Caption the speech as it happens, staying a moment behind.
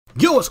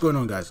Yo, what's going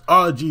on guys,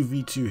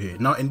 RGV2 here.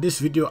 Now in this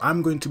video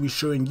I'm going to be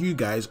showing you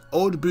guys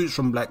old boots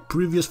from like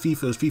previous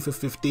FIFAs, FIFA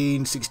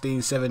 15,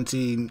 16,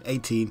 17,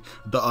 18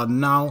 that are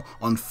now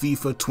on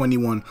FIFA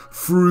 21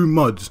 through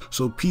mods.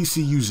 So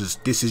PC users,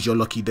 this is your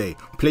lucky day.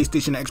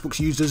 PlayStation and Xbox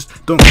users,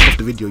 don't click off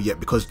the video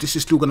yet because this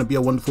is still going to be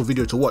a wonderful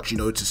video to watch, you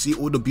know, to see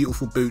all the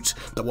beautiful boots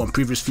that were on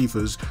previous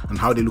FIFAs and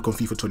how they look on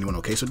FIFA 21,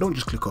 okay? So don't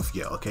just click off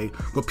yet, okay?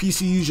 But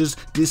PC users,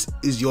 this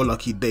is your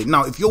lucky day.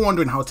 Now if you're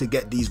wondering how to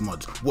get these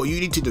mods, what you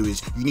need to do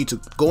is you need to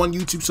go on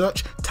YouTube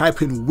search,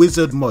 type in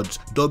WZRD Mods,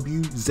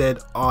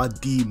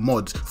 WZRD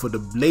Mods for the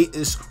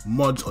latest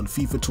mods on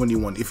FIFA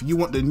 21. If you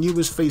want the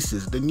newest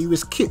faces, the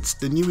newest kits,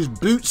 the newest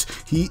boots,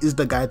 he is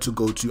the guy to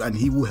go to and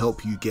he will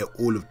help you get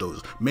all of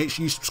those. Make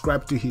sure you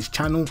subscribe to his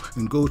channel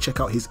and go check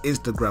out his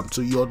Instagram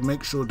so you'll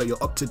make sure that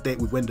you're up to date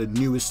with when the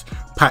newest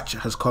patch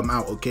has come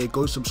out, okay?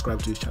 Go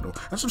subscribe to his channel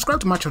and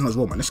subscribe to my channel as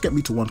well, man. Let's get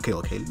me to 1K,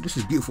 okay? This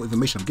is beautiful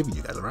information I'm giving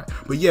you guys, alright?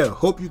 But yeah,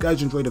 hope you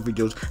guys enjoy the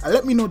videos and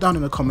let me know down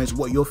in the comments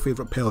what your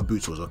favorite pair of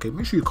boots was, okay?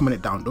 Make sure you comment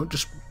it down. Don't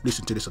just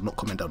listen to this and not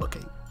comment down, okay?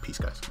 Peace,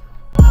 guys.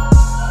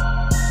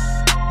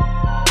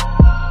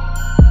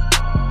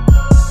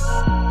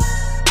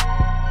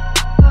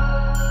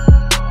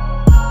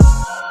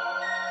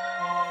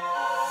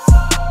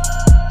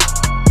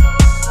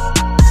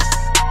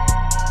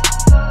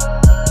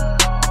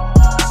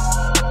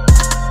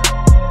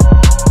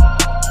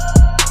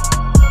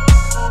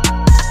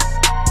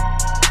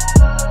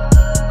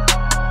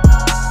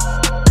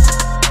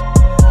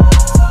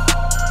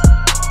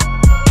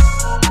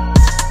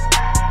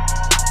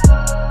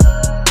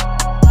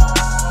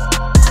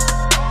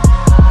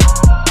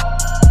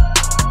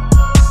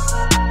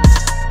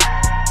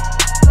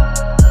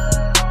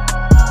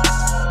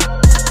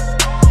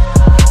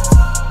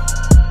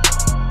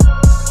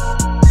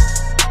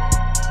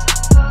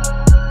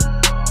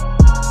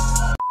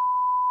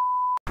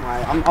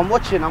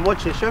 I'm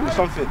watching, show me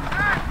something.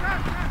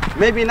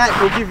 Maybe Nike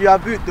will give you a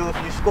boot though if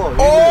you score.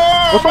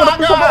 What's wrong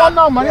with the one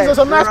now, man? These are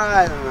some nice.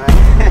 Right,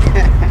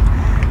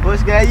 man.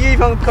 What's good? You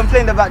even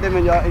complained about them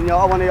in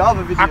your one of your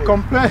other videos. I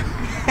complain.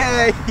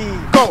 Hey.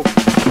 Go.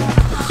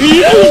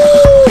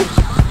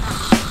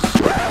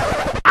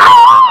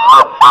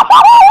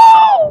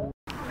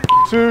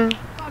 2,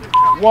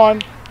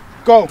 1,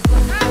 go.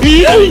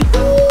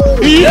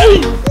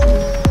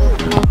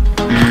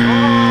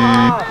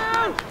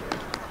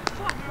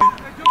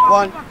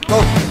 One, go.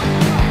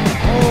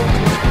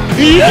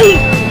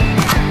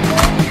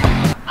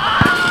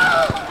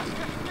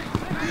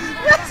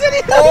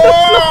 Oh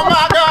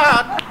my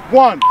God!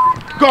 1,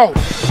 go.